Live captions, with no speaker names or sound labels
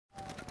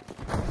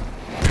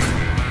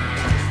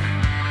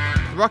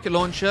rocket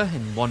launcher,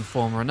 in one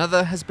form or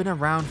another, has been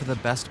around for the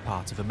best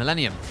part of a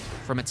millennium.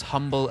 From its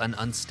humble and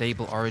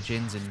unstable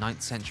origins in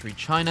 9th century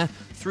China,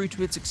 through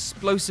to its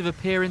explosive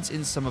appearance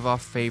in some of our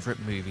favourite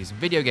movies and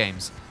video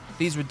games,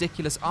 these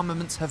ridiculous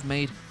armaments have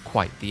made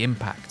quite the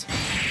impact.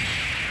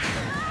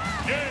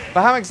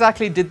 But how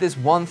exactly did this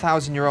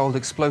 1,000-year-old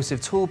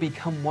explosive tool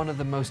become one of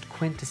the most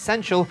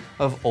quintessential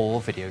of all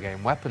video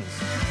game weapons?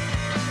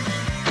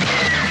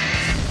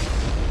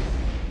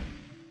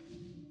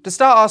 To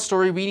start our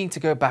story, we need to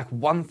go back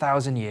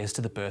 1,000 years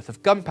to the birth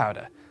of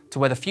gunpowder, to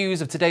where the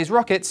fuse of today's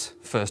rockets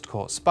first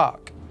caught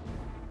spark.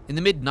 In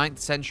the mid-9th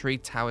century,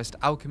 Taoist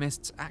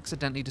alchemists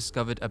accidentally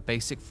discovered a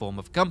basic form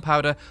of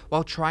gunpowder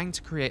while trying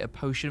to create a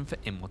potion for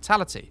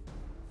immortality.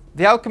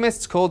 The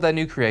alchemists called their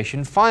new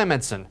creation fire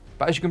medicine,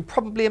 but as you can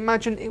probably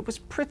imagine, it was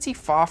pretty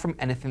far from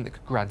anything that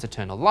could grant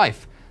eternal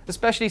life,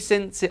 especially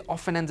since it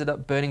often ended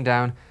up burning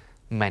down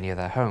many of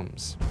their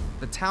homes.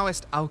 The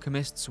Taoist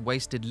alchemists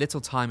wasted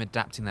little time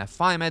adapting their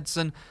fire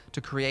medicine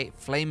to create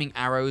flaming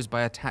arrows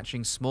by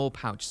attaching small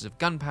pouches of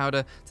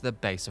gunpowder to the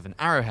base of an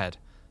arrowhead.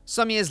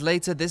 Some years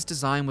later, this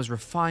design was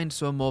refined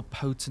so a more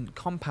potent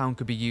compound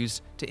could be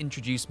used to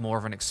introduce more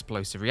of an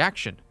explosive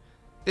reaction.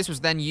 This was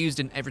then used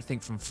in everything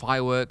from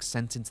fireworks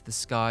sent into the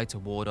sky to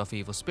ward off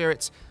evil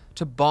spirits,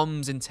 to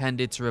bombs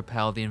intended to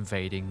repel the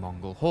invading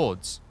Mongol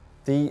hordes.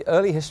 The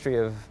early history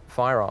of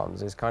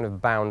firearms is kind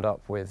of bound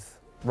up with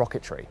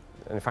rocketry.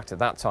 And in fact, at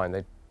that time,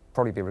 they'd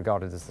probably be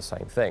regarded as the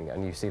same thing.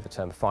 And you see the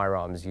term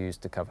firearms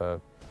used to cover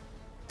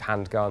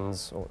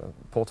handguns or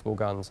portable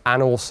guns,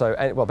 and also,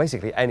 well,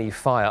 basically any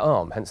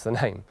firearm, hence the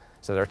name.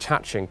 So they're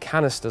attaching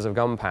canisters of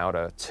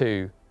gunpowder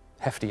to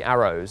hefty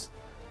arrows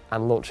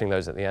and launching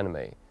those at the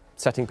enemy,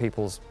 setting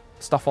people's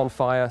stuff on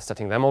fire,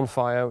 setting them on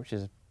fire, which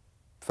is a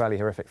fairly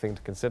horrific thing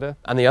to consider.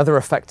 And the other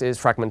effect is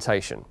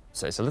fragmentation.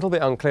 So it's a little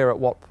bit unclear at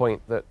what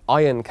point that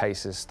iron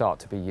cases start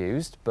to be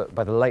used, but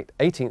by the late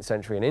 18th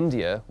century in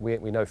India, we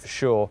know for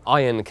sure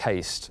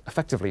iron-cased,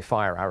 effectively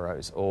fire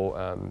arrows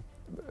or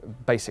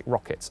basic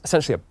rockets,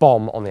 essentially a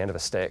bomb on the end of a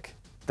stick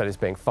that is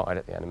being fired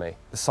at the enemy.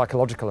 The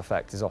psychological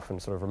effect is often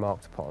sort of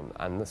remarked upon,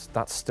 and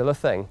that's still a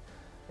thing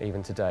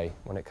even today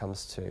when it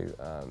comes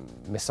to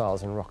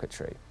missiles and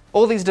rocketry.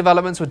 All these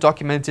developments were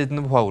documented in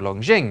the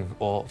Huolongjing,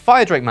 or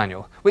Fire Drake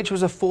Manual, which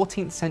was a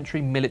 14th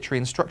century military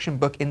instruction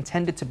book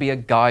intended to be a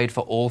guide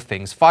for all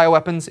things fire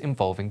weapons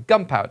involving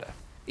gunpowder.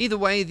 Either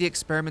way, the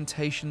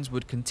experimentations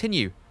would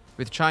continue,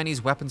 with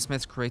Chinese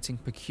weaponsmiths creating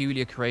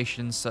peculiar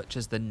creations such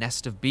as the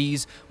Nest of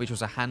Bees, which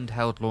was a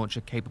handheld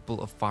launcher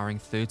capable of firing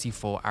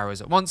 34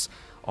 arrows at once,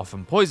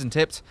 often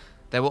poison-tipped.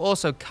 There were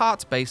also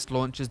cart-based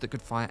launchers that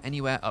could fire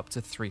anywhere up to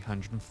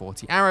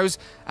 340 arrows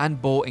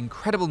and bore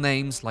incredible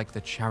names like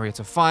the Chariot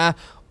of Fire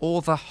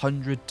or the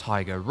 100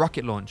 Tiger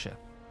rocket launcher.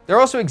 There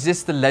also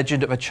exists the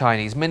legend of a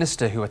Chinese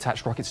minister who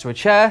attached rockets to a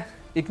chair,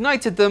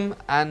 ignited them,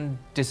 and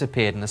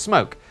disappeared in the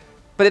smoke.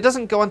 But it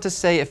doesn't go on to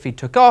say if he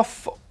took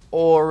off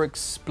or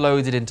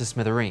exploded into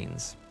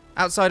smithereens.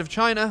 Outside of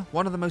China,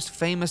 one of the most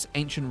famous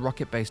ancient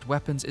rocket-based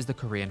weapons is the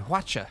Korean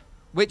hwacha,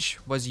 which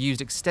was used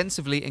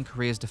extensively in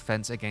Korea's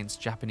defense against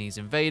Japanese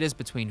invaders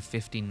between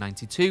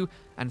 1592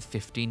 and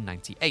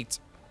 1598.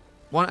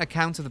 One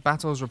account of the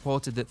battles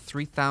reported that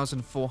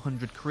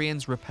 3,400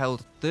 Koreans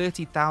repelled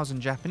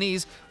 30,000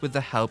 Japanese with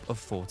the help of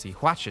 40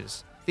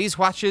 hwachas. These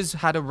hwachas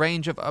had a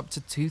range of up to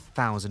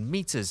 2,000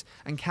 meters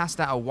and cast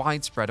out a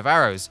wide spread of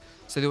arrows,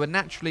 so they were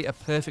naturally a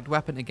perfect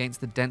weapon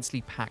against the densely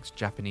packed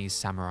Japanese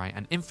samurai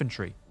and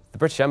infantry. The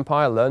British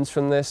Empire learns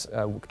from this.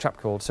 A chap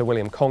called Sir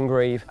William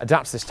Congreve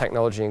adapts this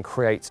technology and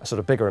creates a sort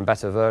of bigger and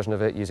better version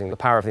of it using the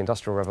power of the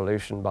Industrial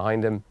Revolution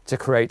behind him to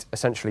create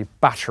essentially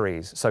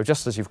batteries. So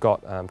just as you've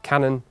got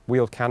cannon,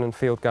 wheeled cannon,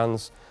 field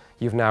guns,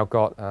 you've now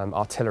got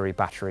artillery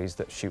batteries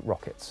that shoot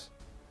rockets.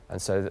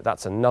 And so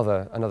that's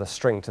another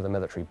string to the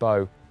military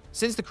bow.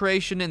 Since the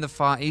creation in the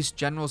Far East,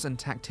 generals and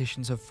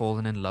tacticians have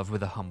fallen in love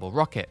with the humble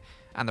rocket,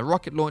 and the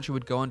rocket launcher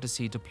would go on to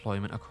see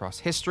deployment across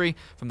history,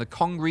 from the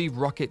Congreve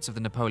rockets of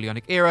the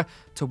Napoleonic era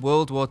to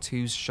World War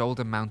II's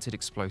shoulder-mounted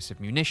explosive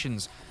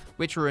munitions,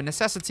 which were a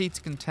necessity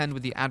to contend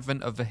with the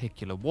advent of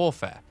vehicular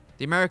warfare.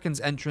 The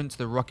Americans' entrant to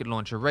the rocket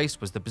launcher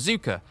race was the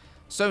bazooka,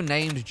 so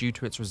named due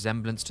to its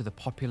resemblance to the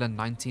popular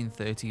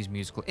 1930s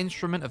musical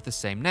instrument of the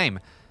same name,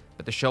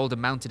 but the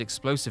shoulder-mounted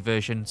explosive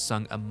version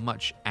sung a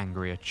much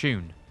angrier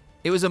tune.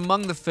 It was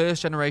among the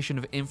first generation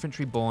of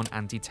infantry-borne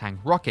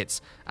anti-tank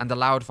rockets and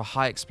allowed for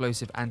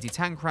high-explosive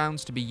anti-tank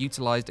rounds to be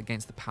utilized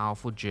against the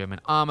powerful German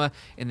armor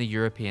in the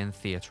European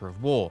theater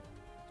of war.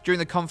 During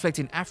the conflict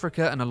in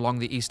Africa and along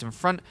the Eastern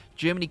Front,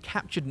 Germany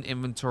captured an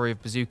inventory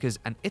of bazookas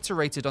and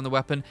iterated on the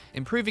weapon,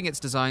 improving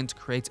its design to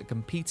create a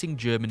competing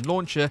German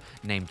launcher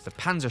named the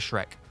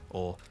Panzerschreck,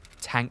 or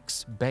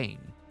Tank's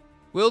Bane.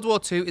 World War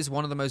II is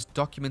one of the most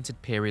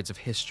documented periods of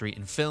history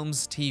in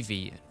films,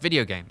 TV, and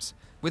video games.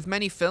 with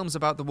many films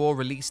about the war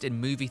released in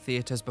movie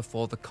theaters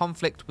before the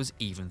conflict was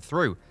even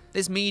through.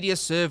 This media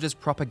served as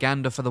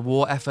propaganda for the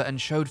war effort and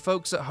showed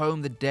folks at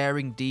home the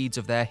daring deeds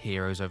of their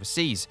heroes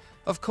overseas.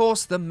 Of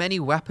course, the many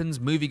weapons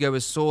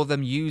moviegoers saw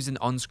them use in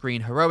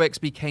on-screen heroics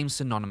became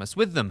synonymous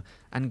with them,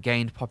 and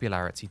gained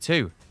popularity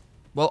too.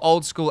 While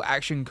old-school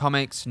action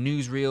comics,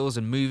 newsreels,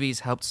 and movies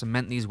helped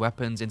cement these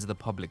weapons into the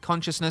public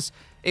consciousness,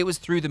 it was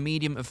through the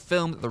medium of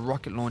film that the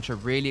rocket launcher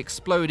really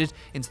exploded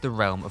into the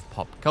realm of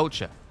pop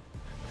culture.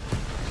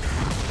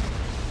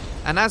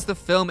 And as the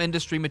film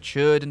industry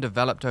matured and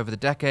developed over the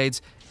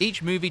decades,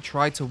 each movie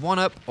tried to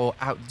one-up or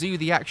outdo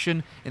the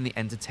action in the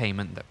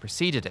entertainment that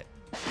preceded it.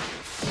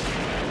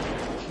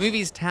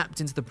 Movies tapped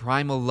into the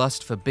primal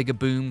lust for bigger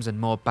booms and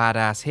more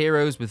badass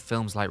heroes with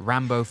films like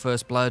Rambo: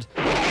 First Blood,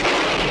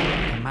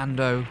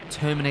 Commando,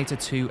 Terminator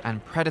 2,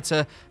 and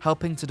Predator,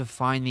 helping to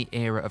define the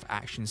era of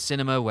action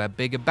cinema where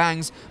bigger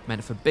bangs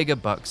meant for bigger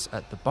bucks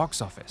at the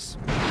box office.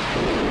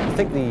 I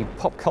think the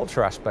pop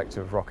culture aspect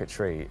of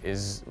rocketry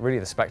is really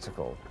the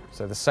spectacle.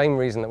 So the same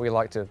reason that we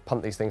like to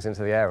punt these things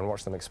into the air and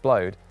watch them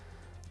explode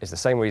is the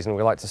same reason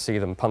we like to see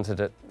them punted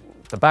at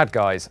the bad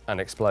guys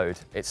and explode.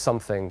 It's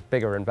something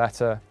bigger and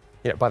better.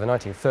 You know, by the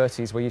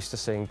 1930s, we're used to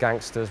seeing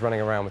gangsters running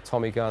around with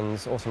Tommy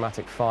guns,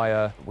 automatic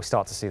fire. We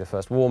start to see the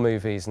first war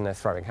movies and they're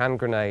throwing hand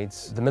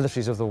grenades. The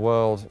militaries of the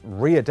world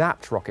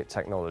readapt rocket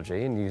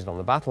technology and use it on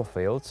the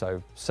battlefield,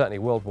 so certainly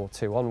World War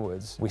II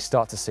onwards. We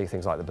start to see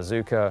things like the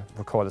bazooka,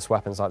 recoilless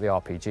weapons like the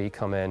RPG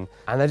come in,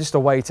 and they're just a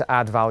way to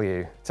add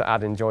value, to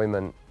add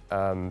enjoyment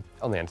on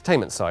the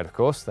entertainment side, of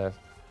course. They're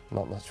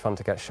not much fun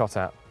to get shot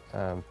at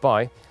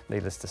by,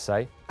 needless to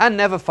say. And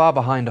never far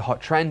behind a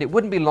hot trend, it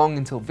wouldn't be long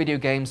until video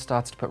games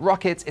started to put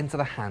rockets into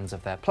the hands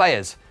of their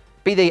players.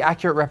 Be they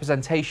accurate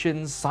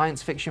representations,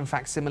 science fiction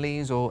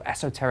facsimiles, or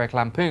esoteric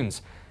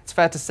lampoons, it's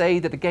fair to say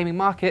that the gaming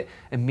market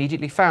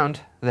immediately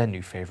found their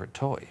new favourite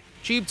toy.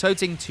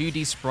 Tube-toting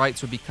 2D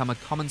sprites would become a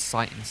common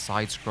sight in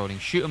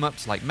side-scrolling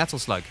shoot-em-ups like Metal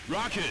Slug.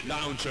 Rocket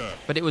launcher.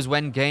 But it was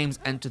when games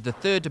entered the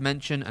third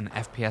dimension and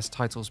FPS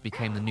titles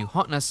became the new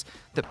hotness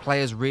that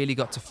players really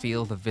got to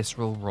feel the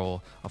visceral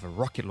roar of a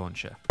rocket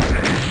launcher.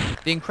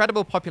 The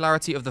incredible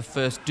popularity of the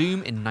first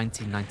Doom in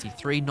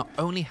 1993 not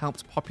only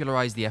helped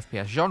popularize the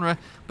FPS genre,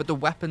 but the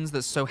weapons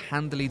that so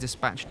handily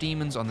dispatched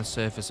demons on the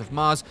surface of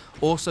Mars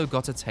also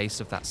got a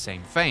taste of that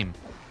same fame.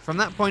 From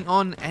that point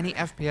on, any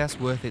FPS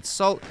worth its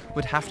salt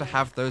would have to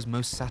have those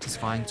most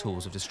satisfying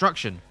tools of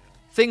destruction.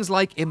 Things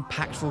like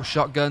impactful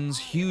shotguns,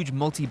 huge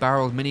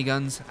multi-barreled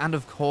miniguns, and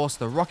of course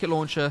the rocket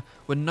launcher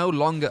were no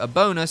longer a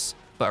bonus,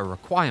 but a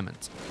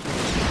requirement.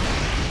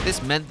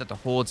 This meant that the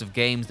hordes of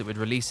games that would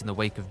release in the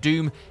wake of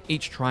Doom,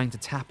 each trying to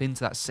tap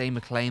into that same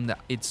acclaim that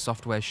id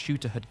Software's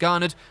shooter had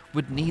garnered,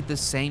 would need the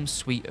same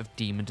suite of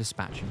demon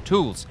dispatching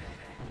tools.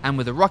 And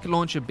with the rocket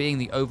launcher being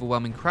the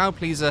overwhelming crowd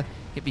pleaser,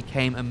 it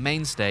became a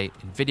mainstay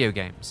in video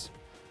games.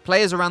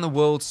 Players around the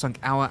world sunk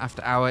hour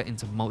after hour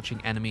into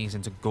mulching enemies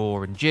into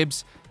gore and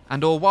jibs,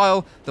 and all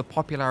while, the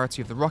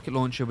popularity of the rocket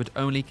launcher would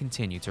only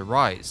continue to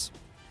rise.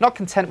 Not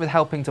content with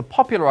helping to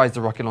popularize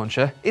the rocket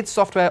launcher, id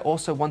Software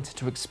also wanted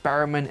to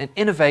experiment and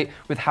innovate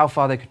with how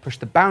far they could push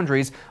the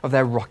boundaries of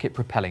their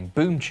rocket-propelling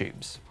boom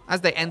tubes. As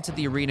they entered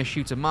the arena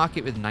shooter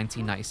market with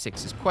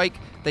 1996's Quake,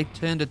 they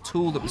turned a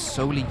tool that was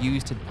solely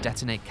used to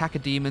detonate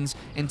cacodemons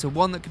into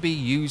one that could be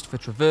used for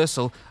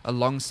traversal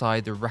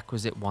alongside the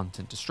requisite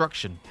wanton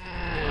destruction.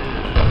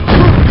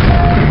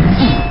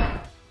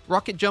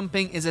 Rocket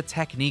jumping is a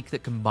technique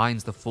that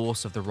combines the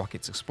force of the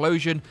rocket's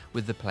explosion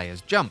with the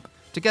player's jump.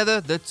 Together,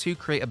 the two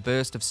create a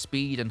burst of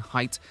speed and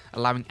height,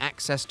 allowing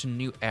access to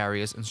new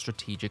areas and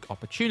strategic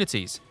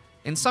opportunities.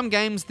 In some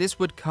games, this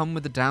would come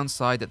with the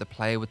downside that the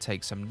player would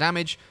take some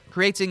damage,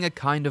 creating a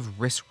kind of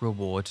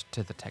risk-reward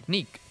to the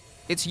technique.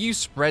 Its use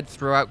spread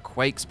throughout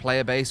Quake's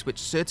player base, which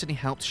certainly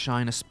helped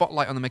shine a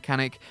spotlight on the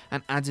mechanic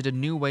and added a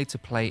new way to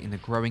play in the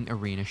growing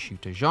arena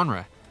shooter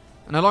genre.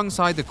 And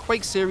alongside the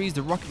Quake series,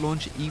 the rocket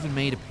launcher even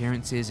made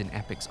appearances in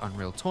Epic's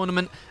Unreal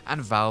Tournament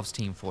and Valve's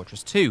Team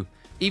Fortress 2.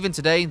 Even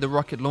today, the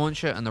rocket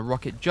launcher and the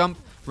rocket jump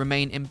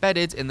remain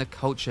embedded in the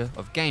culture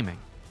of gaming.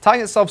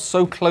 Tying itself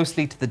so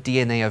closely to the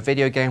DNA of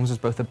video games was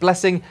both a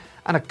blessing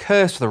and a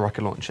curse for the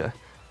rocket launcher.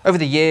 Over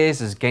the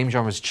years, as game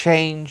genres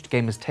changed,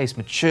 gamers' taste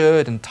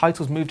matured, and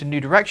titles moved in new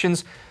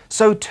directions,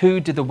 so too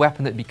did the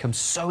weapon that had become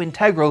so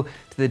integral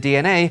to the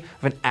DNA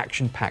of an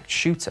action-packed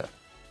shooter.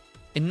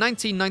 In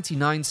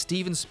 1999,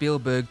 Steven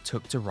Spielberg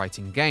took to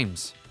writing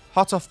games.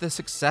 Hot off the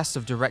success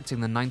of directing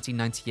the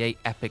 1998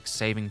 epic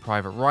Saving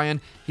Private Ryan,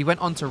 he went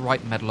on to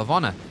write Medal of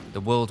Honor, the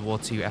World War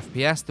II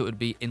FPS that would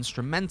be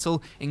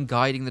instrumental in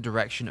guiding the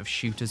direction of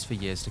shooters for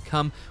years to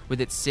come,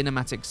 with its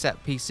cinematic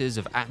set pieces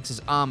of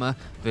Axis armor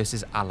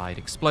versus Allied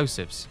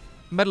explosives.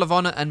 Medal of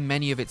Honor and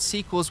many of its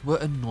sequels were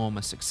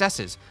enormous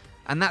successes,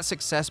 and that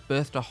success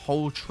birthed a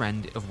whole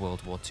trend of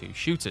World War II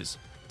shooters.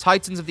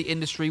 Titans of the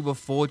industry were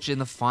forged in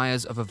the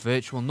fires of a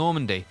virtual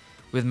Normandy,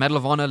 with Medal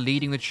of Honor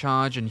leading the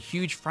charge and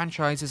huge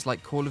franchises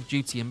like Call of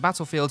Duty and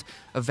Battlefield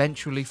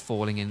eventually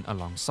falling in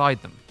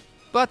alongside them.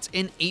 But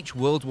in each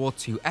World War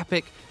II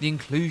epic, the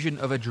inclusion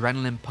of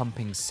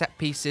adrenaline-pumping set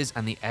pieces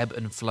and the ebb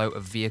and flow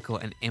of vehicle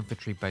and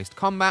infantry-based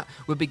combat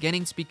were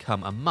beginning to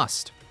become a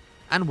must.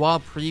 And while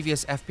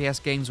previous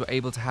FPS games were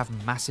able to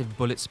have massive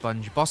bullet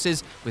sponge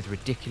bosses with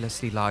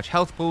ridiculously large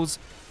health pools,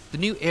 the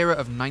new era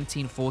of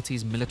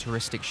 1940s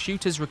militaristic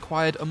shooters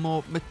required a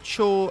more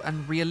mature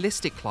and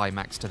realistic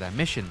climax to their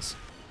missions.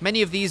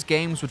 Many of these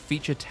games would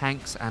feature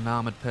tanks and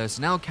armoured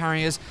personnel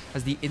carriers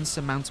as the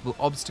insurmountable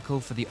obstacle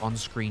for the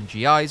on-screen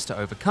GIs to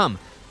overcome,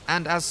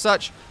 and as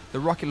such, the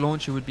rocket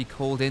launcher would be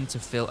called in to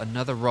fill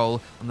another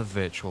role on the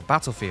virtual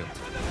battlefield.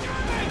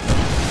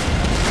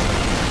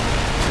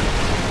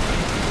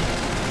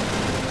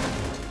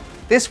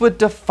 This would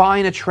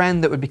define a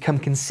trend that would become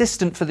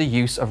consistent for the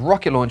use of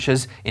rocket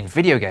launchers in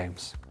video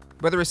games.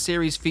 Whether a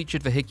series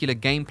featured vehicular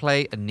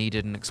gameplay and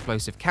needed an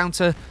explosive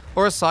counter,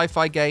 or a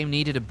sci-fi game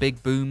needed a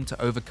big boom to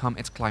overcome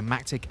its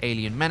climactic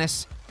alien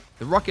menace,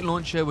 the rocket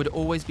launcher would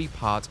always be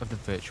part of the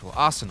virtual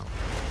arsenal.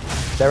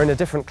 They're in a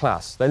different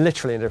class. They're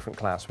literally in a different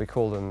class. We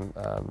call them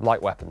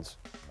light weapons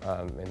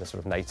in the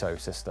sort of NATO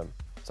system.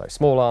 So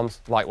small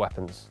arms, light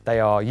weapons. They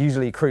are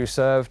usually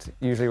crew-served,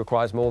 usually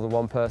requires more than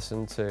one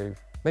person to...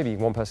 Maybe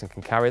one person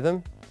can carry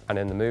them, and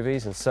in the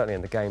movies, and certainly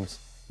in the games,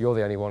 you're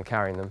the only one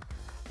carrying them.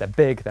 They're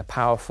big, they're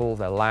powerful,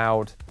 they're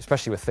loud,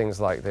 especially with things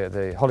like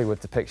the Hollywood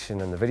depiction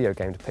and the video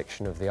game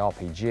depiction of the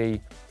RPG,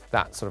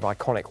 that sort of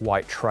iconic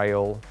white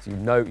trail. So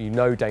you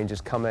know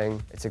danger's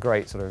coming. It's a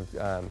great sort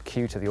of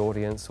cue to the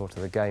audience or to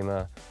the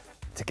gamer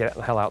to get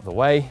the hell out of the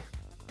way,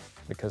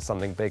 because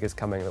something big is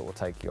coming that will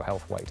take your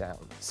health way down.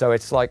 So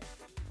it's like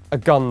a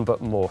gun, but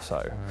more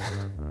so.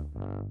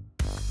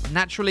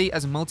 Naturally,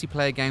 as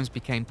multiplayer games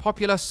became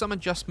popular, some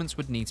adjustments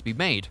would need to be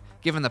made,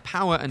 given the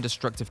power and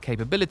destructive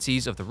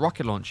capabilities of the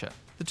rocket launcher.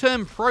 The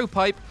term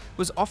pro-pipe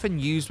was often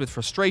used with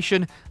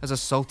frustration as a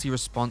salty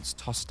response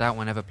tossed out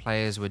whenever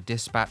players were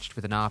dispatched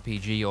with an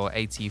RPG or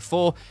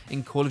AT-4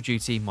 in Call of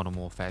Duty Modern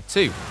Warfare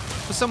 2.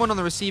 For someone on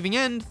the receiving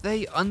end,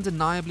 they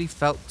undeniably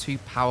felt too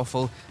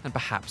powerful and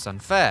perhaps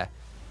unfair.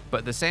 But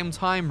at the same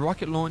time,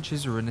 rocket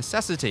launchers were a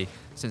necessity,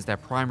 since their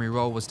primary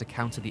role was to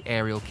counter the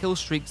aerial kill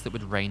streaks that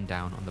would rain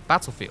down on the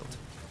battlefield.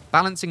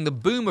 Balancing the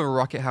boom of a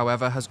rocket,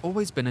 however, has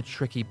always been a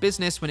tricky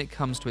business when it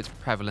comes to its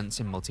prevalence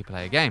in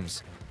multiplayer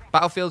games.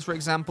 Battlefield, for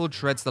example,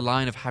 treads the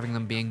line of having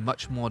them being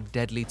much more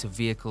deadly to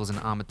vehicles and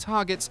armored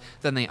targets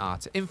than they are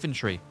to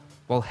infantry,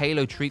 while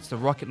Halo treats the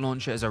rocket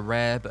launcher as a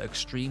rare but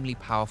extremely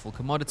powerful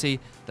commodity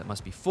that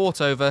must be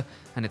fought over,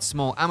 and its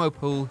small ammo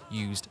pool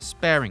used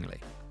sparingly.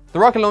 The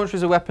rocket launcher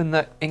is a weapon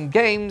that, in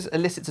games,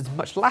 elicits as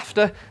much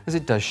laughter as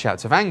it does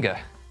shouts of anger.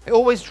 It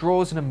always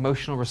draws an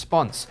emotional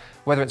response,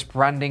 whether it's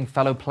branding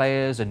fellow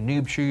players a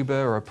noob tuber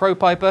or a pro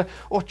piper,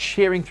 or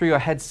cheering through your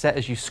headset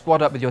as you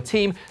squad up with your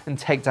team and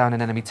take down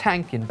an enemy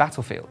tank in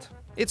Battlefield.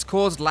 It's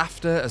caused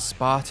laughter as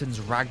Spartans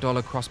ragdoll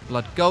across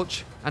Blood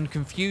Gulch, and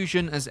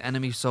confusion as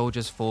enemy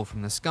soldiers fall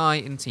from the sky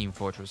in Team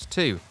Fortress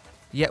 2.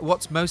 Yet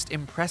what's most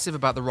impressive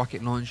about the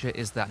rocket launcher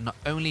is that not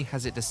only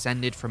has it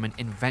descended from an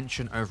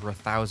invention over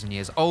 1,000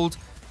 years old,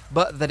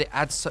 but that it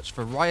adds such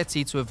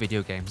variety to a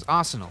video game's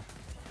arsenal.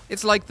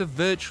 It's like the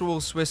virtual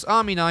Swiss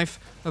Army knife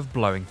of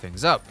blowing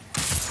things up.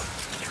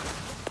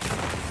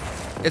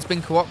 It's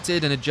been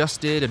co-opted and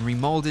adjusted and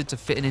remolded to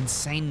fit an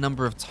insane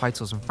number of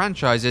titles and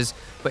franchises,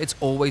 but it's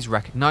always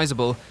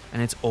recognizable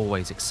and it's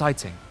always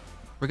exciting.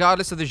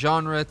 Regardless of the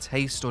genre,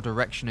 taste, or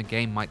direction a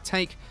game might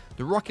take,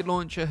 the rocket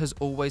launcher has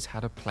always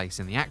had a place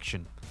in the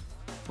action.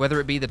 Whether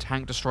it be the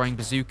tank-destroying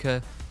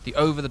bazooka, the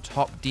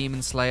over-the-top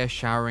demon slayer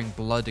showering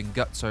blood and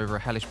guts over a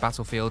hellish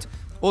battlefield,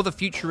 or the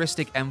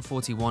futuristic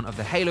M41 of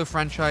the Halo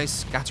franchise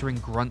scattering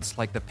grunts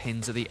like the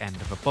pins at the end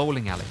of a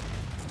bowling alley.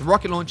 The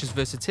rocket launcher's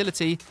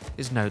versatility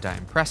is no doubt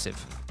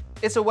impressive.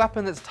 It's a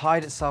weapon that's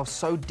tied itself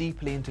so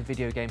deeply into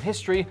video game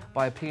history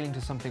by appealing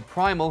to something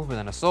primal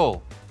within us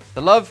all: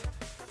 the love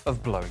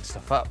of blowing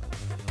stuff up.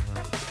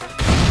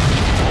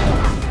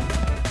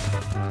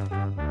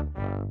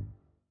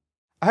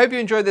 I hope you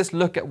enjoyed this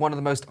look at one of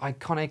the most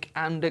iconic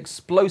and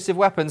explosive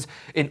weapons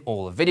in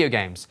all of video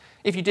games.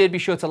 If you did, be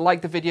sure to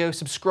like the video,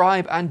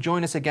 subscribe, and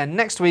join us again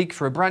next week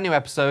for a brand new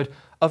episode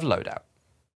of Loadout.